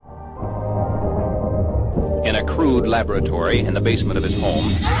in a crude laboratory in the basement of his home.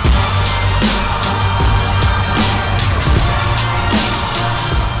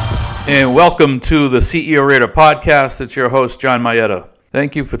 And welcome to the CEO Radar Podcast. It's your host, John Mayetta.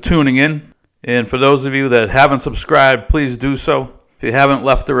 Thank you for tuning in. And for those of you that haven't subscribed, please do so. If you haven't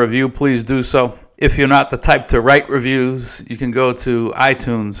left a review, please do so. If you're not the type to write reviews, you can go to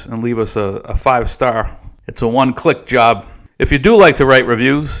iTunes and leave us a 5-star. It's a one-click job. If you do like to write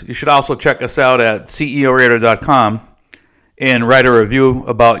reviews, you should also check us out at ceoradar.com and write a review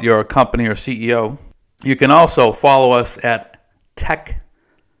about your company or CEO. You can also follow us at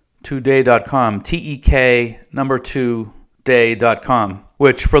tech2day.com, TEK2day.com,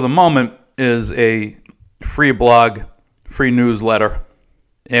 which for the moment is a free blog, free newsletter.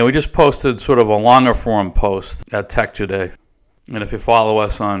 And we just posted sort of a longer form post at Tech2Day. And if you follow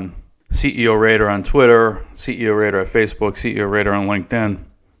us on CEO Radar on Twitter, CEO Radar at Facebook, CEO Radar on LinkedIn,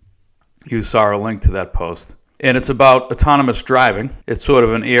 you saw a link to that post. And it's about autonomous driving. It's sort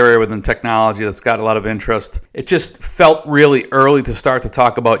of an area within technology that's got a lot of interest. It just felt really early to start to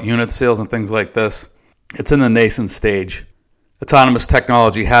talk about unit sales and things like this. It's in the nascent stage. Autonomous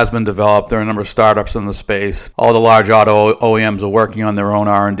technology has been developed. There are a number of startups in the space. All the large auto OEMs are working on their own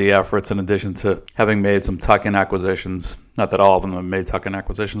R&D efforts in addition to having made some tuck-in acquisitions. Not that all of them have made tuck-in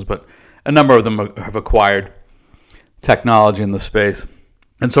acquisitions, but a number of them have acquired technology in the space.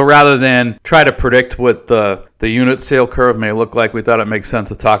 And so rather than try to predict what the unit sale curve may look like, we thought it makes sense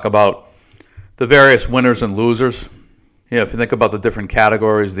to talk about the various winners and losers. You know, if you think about the different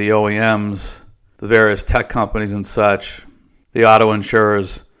categories, the OEMs, the various tech companies and such, the auto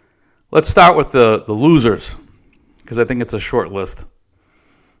insurers. Let's start with the losers, because I think it's a short list.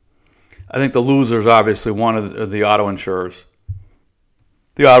 I think the losers, obviously, one of the auto insurers.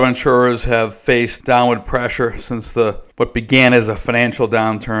 The auto insurers have faced downward pressure since what began as a financial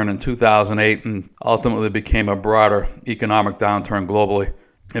downturn in 2008 and ultimately became a broader economic downturn globally.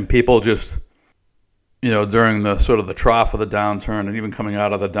 And people just, during the sort of the trough of the downturn and even coming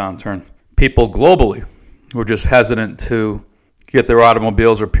out of the downturn, people globally were just hesitant to get their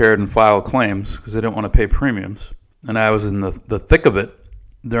automobiles repaired and file claims because they didn't want to pay premiums. And I was in the thick of it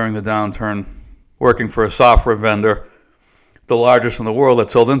during the downturn, working for a software vendor, the largest in the world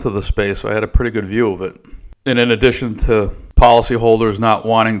that sold into the space, so I had a pretty good view of it. And in addition to policyholders not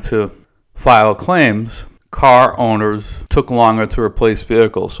wanting to file claims, car owners took longer to replace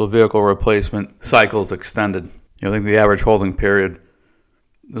vehicles, so vehicle replacement cycles extended. I think the average holding period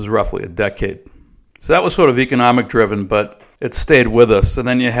is roughly a decade. So that was sort of economic driven, but it stayed with us. And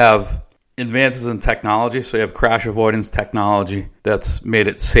then you have advances in technology. So you have crash avoidance technology that's made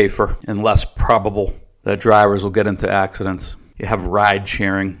it safer and less probable that drivers will get into accidents. You have ride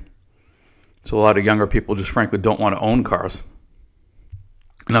sharing. So a lot of younger people just frankly don't want to own cars.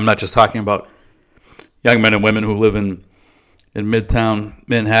 And I'm not just talking about young men and women who live in Midtown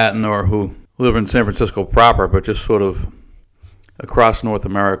Manhattan or who live in San Francisco proper, but just sort of across North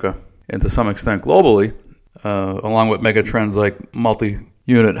America and to some extent globally. Along with mega trends like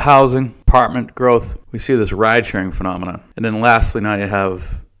multi-unit housing, apartment growth, we see this ride-sharing phenomenon. And then lastly, now you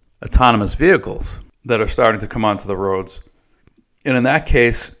have autonomous vehicles that are starting to come onto the roads. And in that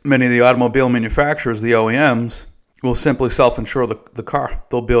case, many of the automobile manufacturers, the OEMs, will simply self-insure the car.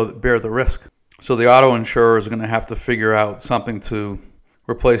 They'll bear the risk. So the auto insurers are going to have to figure out something to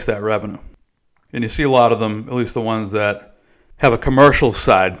replace that revenue. And you see a lot of them, at least the ones that have a commercial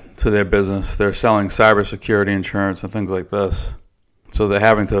side to their business. They're selling cybersecurity insurance and things like this. So they're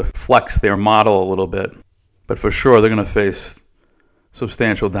having to flex their model a little bit. But for sure, they're going to face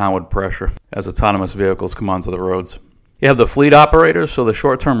substantial downward pressure as autonomous vehicles come onto the roads. You have the fleet operators, so the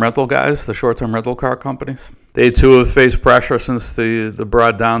short-term rental guys, the short-term rental car companies. They too have faced pressure since the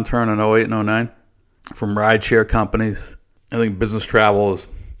broad downturn in 08 and 09 from rideshare companies. I think business travel is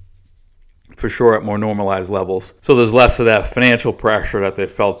for sure at more normalized levels. So there's less of that financial pressure that they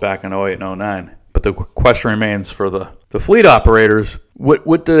felt back in 08 and 09. But the question remains for the fleet operators,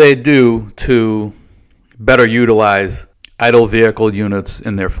 what do they do to better utilize idle vehicle units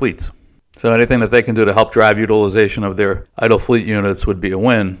in their fleets? So anything that they can do to help drive utilization of their idle fleet units would be a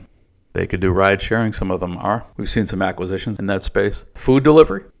win. They could do ride sharing. Some of them are. We've seen some acquisitions in that space. Food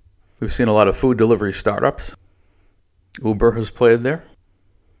delivery. We've seen a lot of food delivery startups. Uber has played there.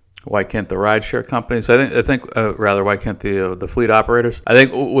 Why can't the rideshare companies? I think why can't the fleet operators? I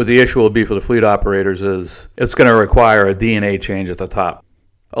think what the issue will be for the fleet operators is it's going to require a DNA change at the top.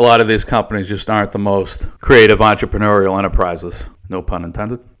 A lot of these companies just aren't the most creative entrepreneurial enterprises, no pun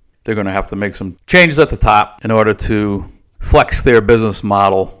intended. They're going to have to make some changes at the top in order to flex their business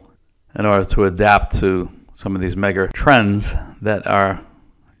model, in order to adapt to some of these mega trends that are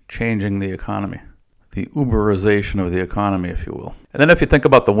changing the economy. the Uberization of the economy, if you will. And then if you think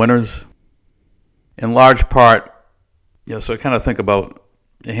about the winners, in large part, so I kind of think about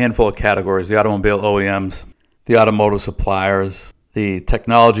a handful of categories: the automobile OEMs, the automotive suppliers, the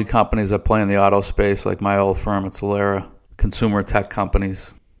technology companies that play in the auto space, like my old firm at Solera, consumer tech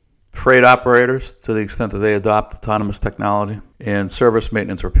companies, freight operators to the extent that they adopt autonomous technology, and service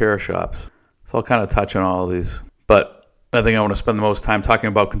maintenance repair shops. So I'll kind of touch on all of these. But I think I want to spend the most time talking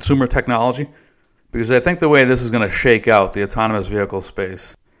about consumer technology, because I think the way this is going to shake out the autonomous vehicle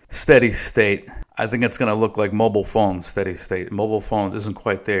space, steady state, I think it's going to look like mobile phones, steady state. Mobile phones isn't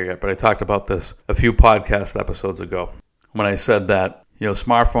quite there yet, but I talked about this a few podcast episodes ago when I said that,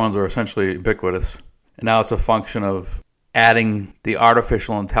 smartphones are essentially ubiquitous. And now it's a function of adding the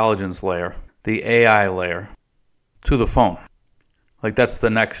artificial intelligence layer, the AI layer, to the phone. Like that's the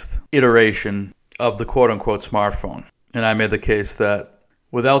next iteration of the quote-unquote smartphone. And I made the case that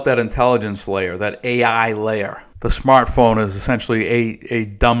without that intelligence layer, that AI layer, the smartphone is essentially a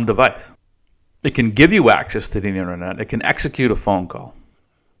dumb device. It can give you access to the internet. It can execute a phone call.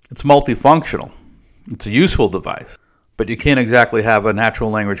 It's multifunctional. It's a useful device. But you can't exactly have a natural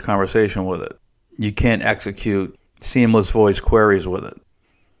language conversation with it. You can't execute seamless voice queries with it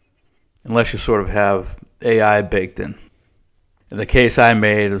unless you sort of have AI baked in. And the case I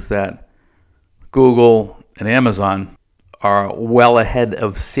made is that Google and Amazon are well ahead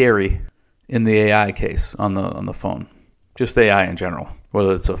of Siri in the AI case on the phone. Just AI in general,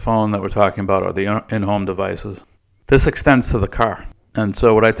 whether it's a phone that we're talking about or the in-home devices. This extends to the car. And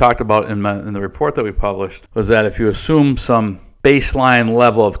so what I talked about in the report that we published was that if you assume some baseline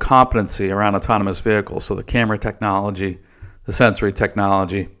level of competency around autonomous vehicles, so the camera technology, the sensory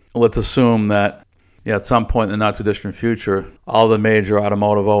technology, let's assume that at some point in the not-too-distant future, all the major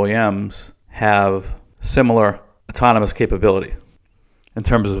automotive OEMs have similar autonomous capability in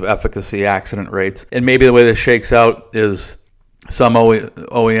terms of efficacy, accident rates. And maybe the way this shakes out is some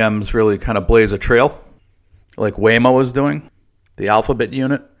OEMs really kind of blaze a trail, like Waymo is doing, the Alphabet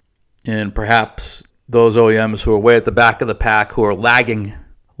unit, and perhaps those OEMs who are way at the back of the pack, who are lagging,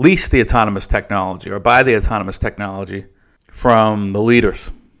 lease the autonomous technology or buy the autonomous technology from the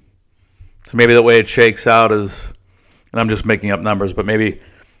leaders. So maybe the way it shakes out is, and I'm just making up numbers, but maybe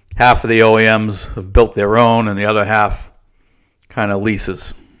half of the OEMs have built their own and the other half kind of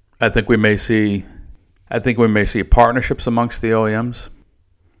leases. I think we may see partnerships amongst the OEMs,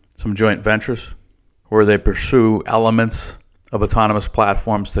 some joint ventures where they pursue elements of autonomous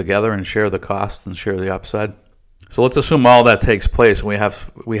platforms together and share the costs and share the upside. So let's assume all that takes place and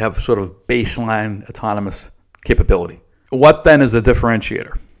we have sort of baseline autonomous capability. What then is the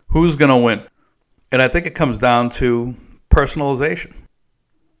differentiator? Who's going to win? And I think it comes down to personalization.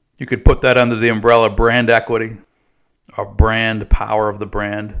 You could put that under the umbrella brand equity or brand power of the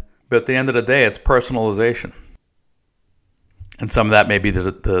brand. But at the end of the day, it's personalization. And some of that may be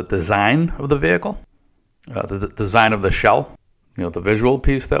the design of the vehicle, the design of the shell, the visual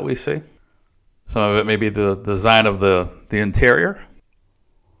piece that we see. Some of it may be the design of the interior.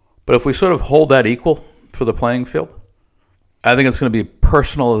 But if we sort of hold that equal for the playing field, I think it's going to be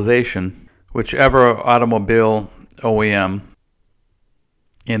personalization, whichever automobile OEM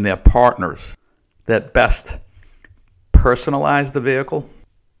and their partners that best personalize the vehicle,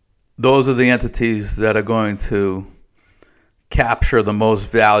 those are the entities that are going to capture the most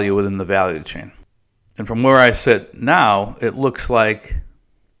value within the value chain. And from where I sit now, it looks like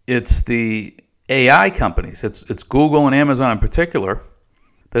it's the AI companies, it's Google and Amazon in particular,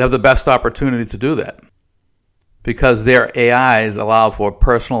 that have the best opportunity to do that, because their AIs allow for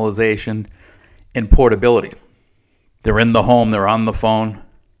personalization and portability. They're in the home, they're on the phone,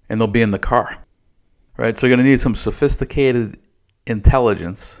 and they'll be in the car, right? So you're going to need some sophisticated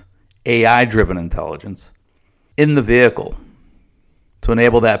intelligence, AI-driven intelligence, in the vehicle to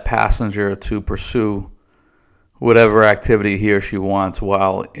enable that passenger to pursue whatever activity he or she wants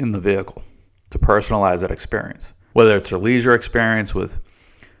while in the vehicle, to personalize that experience. Whether it's a leisure experience with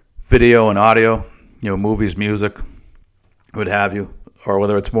video and audio, movies, music, what have you, or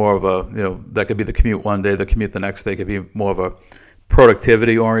whether it's more of a, that could be the commute one day, the commute the next day could be more of a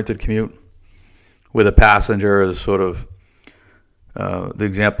productivity-oriented commute, where the passenger is sort of, the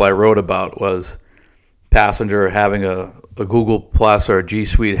example I wrote about was passenger having a Google Plus or a G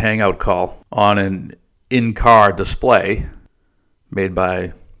Suite Hangout call on an in-car display made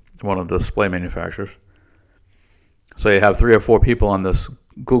by one of the display manufacturers. So you have 3 or 4 people on this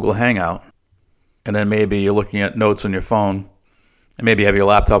Google Hangout, and then maybe you're looking at notes on your phone, and maybe you have your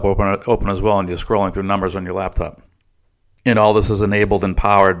laptop open as well, and you're scrolling through numbers on your laptop. And all this is enabled and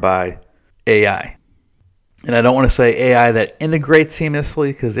powered by AI. And I don't want to say AI that integrates seamlessly,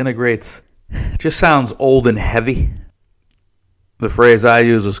 because integrates It just sounds old and heavy. The phrase I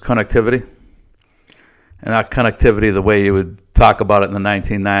use is connectivity. And not connectivity the way you would talk about it in the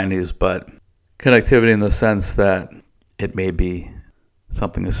 1990s, but connectivity in the sense that it may be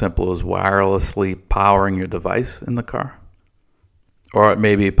something as simple as wirelessly powering your device in the car. Or it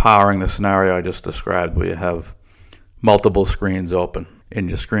may be powering the scenario I just described where you have multiple screens open and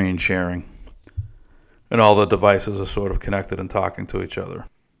your screen sharing. And all the devices are sort of connected and talking to each other.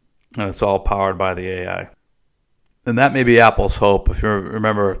 And it's all powered by the AI. And that may be Apple's hope. If you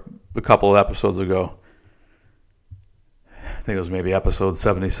remember a couple of episodes ago, I think it was maybe episode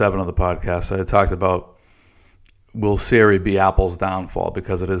 77 of the podcast, I had talked about, will Siri be Apple's downfall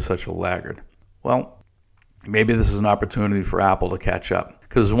because it is such a laggard? Well, maybe this is an opportunity for Apple to catch up.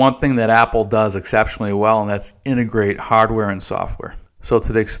 Because one thing that Apple does exceptionally well, and that's integrate hardware and software. So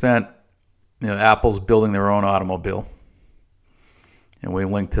to the extent, Apple's building their own automobile, and we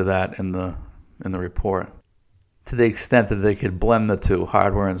link to that in the report. To the extent that they could blend the two,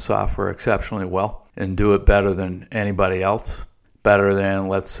 hardware and software, exceptionally well, and do it better than anybody else, better than,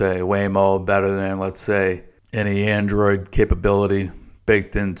 let's say, Waymo, better than, let's say, any Android capability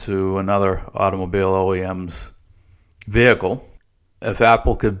baked into another automobile OEM's vehicle. If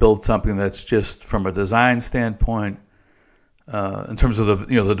Apple could build something that's just from a design standpoint, in terms of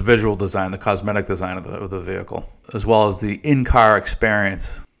the visual design, the cosmetic design of the vehicle, as well as the in-car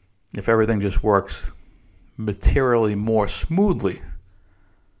experience, if everything just works materially more smoothly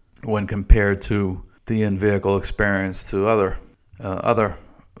when compared to the in-vehicle experience to other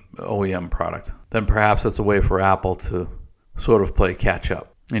OEM product, then perhaps that's a way for Apple to sort of play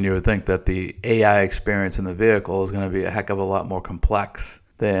catch-up. And you would think that the AI experience in the vehicle is going to be a heck of a lot more complex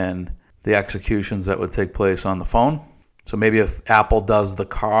than the executions that would take place on the phone. So maybe if Apple does the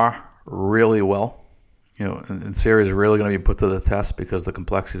car really well, and Siri is really going to be put to the test because the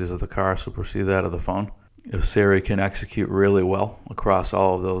complexities of the car supersede that of the phone. If Siri can execute really well across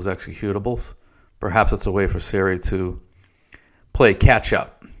all of those executables, perhaps it's a way for Siri to play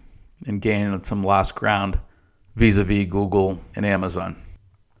catch-up and gain some lost ground vis-a-vis Google and Amazon.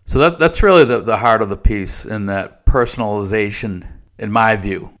 So that's really the heart of the piece, in that personalization, in my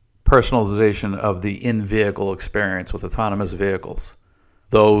view, personalization of the in-vehicle experience with autonomous vehicles.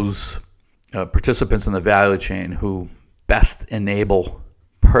 Those participants in the value chain who best enable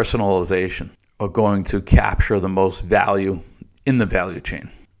personalization are going to capture the most value in the value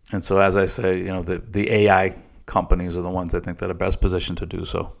chain. And so, as I say, the AI companies are the ones I think that are best positioned to do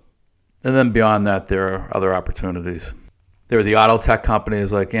so. And then beyond that, there are other opportunities. There are the auto tech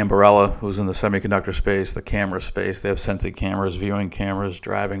companies like Ambarella, who's in the semiconductor space, the camera space. They have sensing cameras, viewing cameras,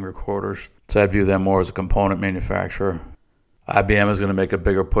 driving recorders. So I'd view them more as a component manufacturer. IBM is going to make a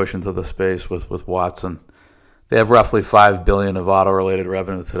bigger push into the space with Watson. They have roughly $5 billion of auto-related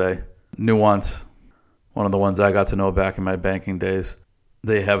revenue today. Nuance, one of the ones I got to know back in my banking days,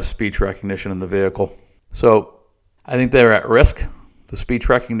 they have speech recognition in the vehicle. So I think they're at risk, the speech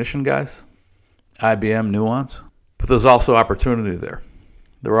recognition guys, IBM, Nuance. But there's also opportunity there.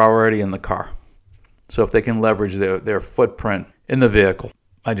 They're already in the car. So if they can leverage their footprint in the vehicle,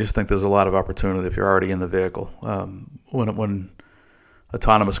 I just think there's a lot of opportunity if you're already in the vehicle. When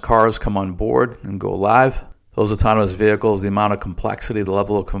autonomous cars come on board and go live, those autonomous vehicles, the amount of complexity, the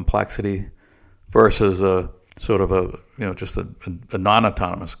level of complexity versus a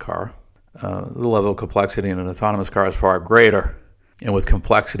non-autonomous car, the level of complexity in an autonomous car is far greater. And with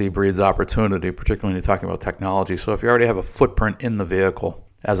complexity breeds opportunity, particularly when you're talking about technology. So if you already have a footprint in the vehicle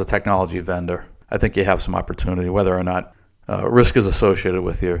as a technology vendor, I think you have some opportunity, whether or not risk is associated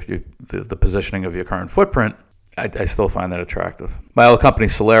with the positioning of your current footprint. I still find that attractive. My old company,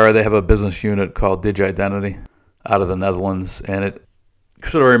 Solera, they have a business unit called DigIdentity out of the Netherlands, and it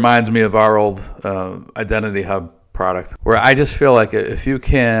sort of reminds me of our old Identity Hub product, where I just feel like if you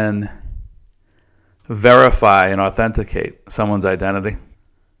can verify and authenticate someone's identity,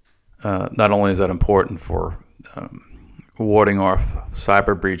 not only is that important for warding off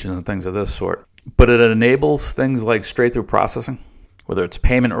cyber breaches and things of this sort, but it enables things like straight-through processing, whether it's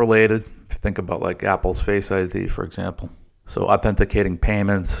payment-related. If you think about like Apple's Face ID, for example. So authenticating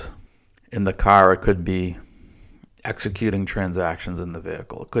payments in the car, it could be executing transactions in the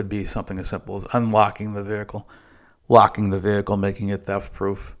vehicle. It could be something as simple as unlocking the vehicle, locking the vehicle, making it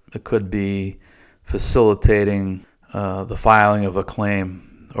theft-proof. It could be facilitating the filing of a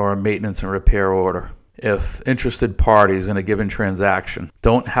claim or a maintenance and repair order. If interested parties in a given transaction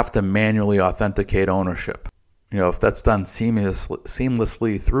don't have to manually authenticate ownership, if that's done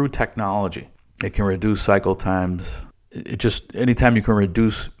seamlessly through technology, it can reduce cycle times. Anytime you can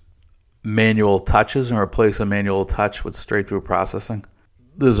reduce manual touches and replace a manual touch with straight-through processing,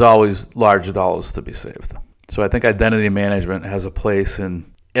 there's always large dollars to be saved. So I think identity management has a place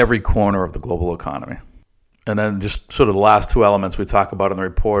in every corner of the global economy. And then just sort of the last two elements we talk about in the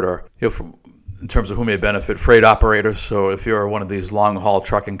report are, in terms of who may benefit, freight operators. So if you're one of these long-haul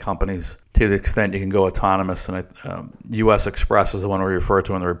trucking companies, to the extent you can go autonomous, and U.S. Express is the one we refer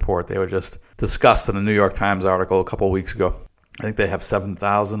to in the report. They were just discussed in a New York Times article a couple of weeks ago. I think they have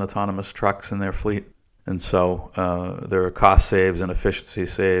 7,000 autonomous trucks in their fleet. And so there are cost saves and efficiency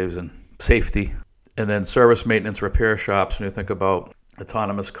saves and safety. And then service, maintenance, repair shops, when you think about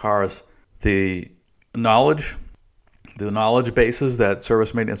autonomous cars, the knowledge bases that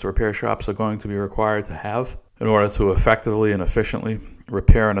service, maintenance, repair shops are going to be required to have in order to effectively and efficiently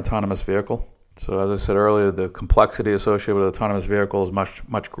repair an autonomous vehicle. So as I said earlier, the complexity associated with an autonomous vehicle is much,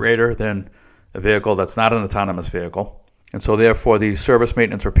 much greater than a vehicle that's not an autonomous vehicle. And so therefore, these service,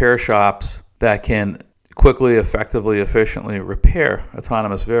 maintenance, repair shops that can quickly, effectively, efficiently repair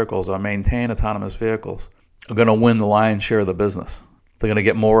autonomous vehicles or maintain autonomous vehicles are going to win the lion's share of the business. They're going to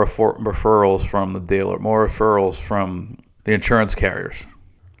get more referrals from the dealer, more referrals from the insurance carriers,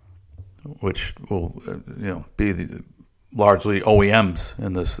 which will be largely OEMs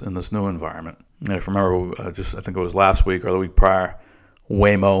in this new environment. And if you remember, I think it was last week or the week prior,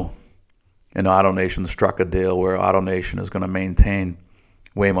 Waymo and AutoNation struck a deal where AutoNation is going to maintain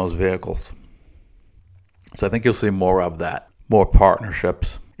Waymo's vehicles. So I think you'll see more of that, more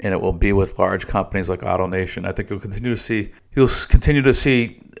partnerships, and it will be with large companies like AutoNation. I think you'll continue to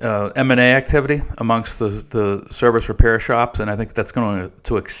see M&A activity amongst the service repair shops, and I think that's going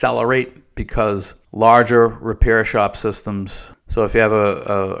to accelerate because larger repair shop systems. So if you have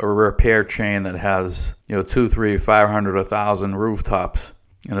a repair chain that has 2, 3, 500, 1,000 rooftops,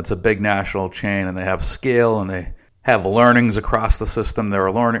 and it's a big national chain, and they have scale and they have learnings across the system. They're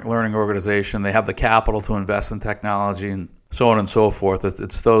a learning organization. They have the capital to invest in technology and so on and so forth.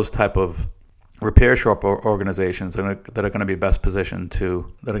 It's those type of repair shop organizations that are going to be best positioned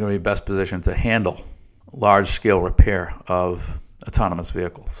to handle large scale repair of autonomous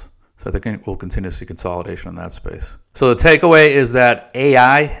vehicles. So I think we'll continue to see consolidation in that space. So the takeaway is that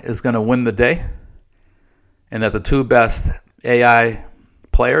AI is going to win the day, and that the two best AI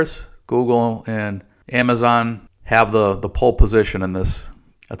players, Google and Amazon, have the pole position in this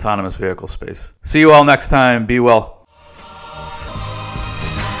autonomous vehicle space. See you all next time. Be well.